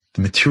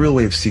The material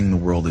way of seeing the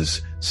world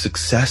is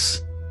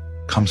success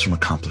comes from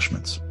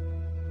accomplishments.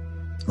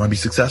 You want to be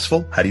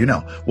successful? How do you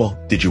know? Well,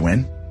 did you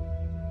win?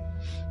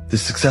 The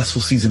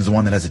successful season is the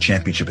one that has a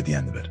championship at the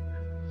end of it.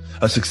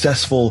 A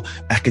successful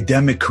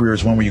academic career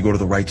is one where you go to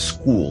the right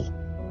school.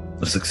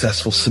 A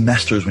successful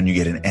semester is when you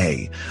get an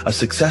A. A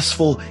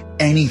successful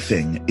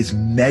anything is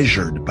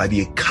measured by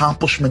the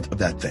accomplishment of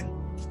that thing.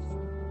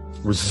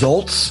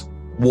 Results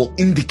will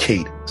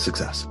indicate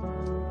success.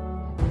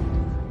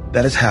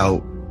 That is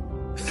how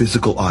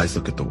physical eyes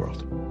look at the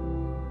world.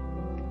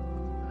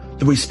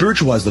 The way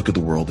spiritual eyes look at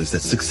the world is that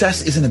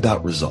success isn't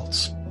about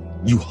results.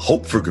 You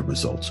hope for good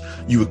results.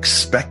 You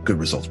expect good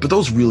results, but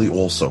those really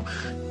also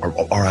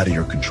are out of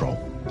your control.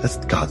 That's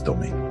God's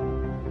domain.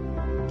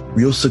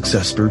 Real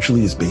success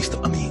spiritually is based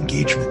on the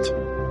engagement,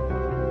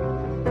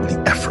 on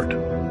the effort,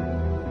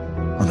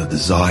 on the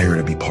desire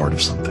to be part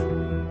of something.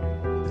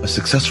 A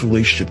successful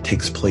relationship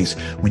takes place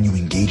when you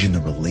engage in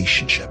the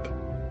relationship.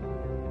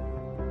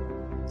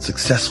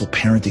 Successful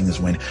parenting is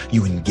when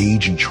you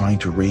engage in trying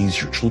to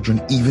raise your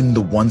children, even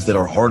the ones that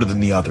are harder than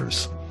the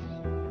others.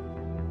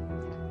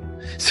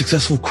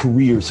 Successful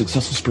career,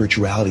 successful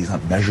spirituality is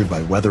not measured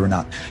by whether or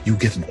not you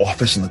get an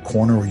office in the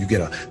corner or you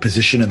get a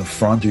position in the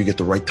front or you get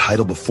the right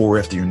title before or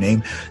after your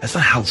name. That's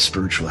not how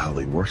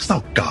spirituality works. It's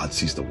not how God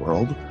sees the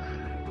world.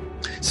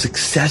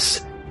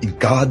 Success in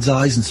God's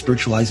eyes and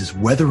spiritual eyes is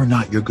whether or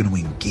not you're going to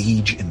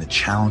engage in the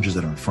challenges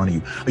that are in front of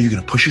you. Are you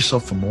going to push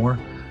yourself for more?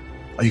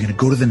 Are you going to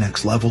go to the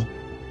next level?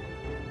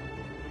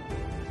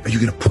 Are you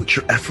going to put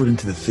your effort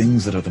into the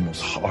things that are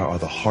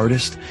the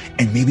hardest,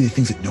 and maybe the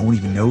things that no one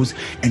even knows,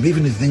 and maybe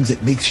the things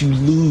that makes you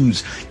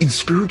lose? In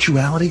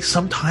spirituality,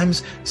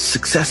 sometimes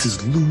success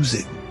is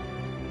losing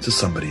to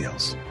somebody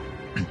else.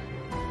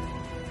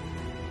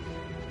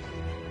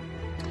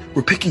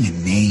 We're picking a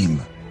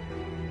name.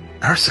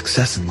 Our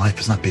success in life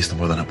is not based on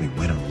whether or not we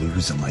win or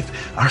lose in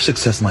life. Our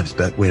success in life is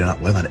based on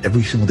whether or not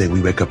every single day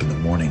we wake up in the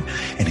morning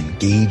and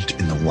engaged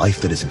in the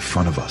life that is in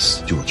front of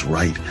us, do what's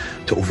right,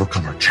 to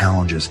overcome our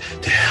challenges,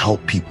 to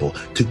help people,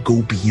 to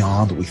go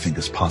beyond what we think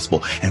is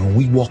possible. And when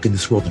we walk in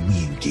this world and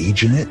we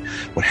engage in it,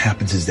 what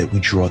happens is that we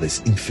draw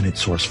this infinite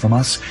source from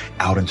us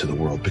out into the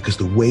world. Because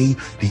the way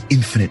the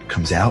infinite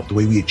comes out, the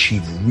way we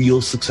achieve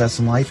real success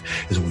in life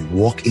is when we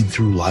walk in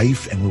through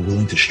life and we're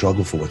willing to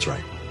struggle for what's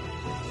right,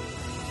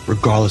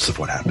 regardless of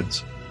what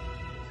happens.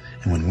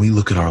 And when we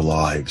look at our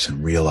lives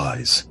and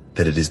realize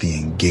that it is the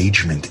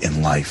engagement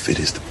in life, it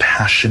is the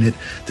passionate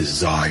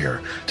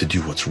desire to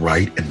do what's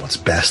right and what's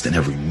best in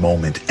every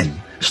moment, and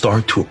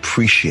start to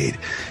appreciate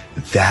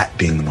that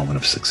being the moment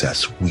of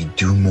success, we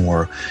do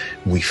more,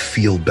 we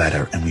feel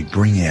better, and we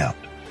bring out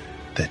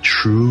that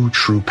true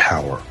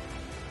power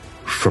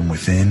from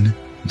within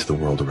into the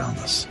world around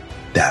us.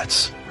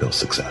 That's real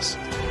success.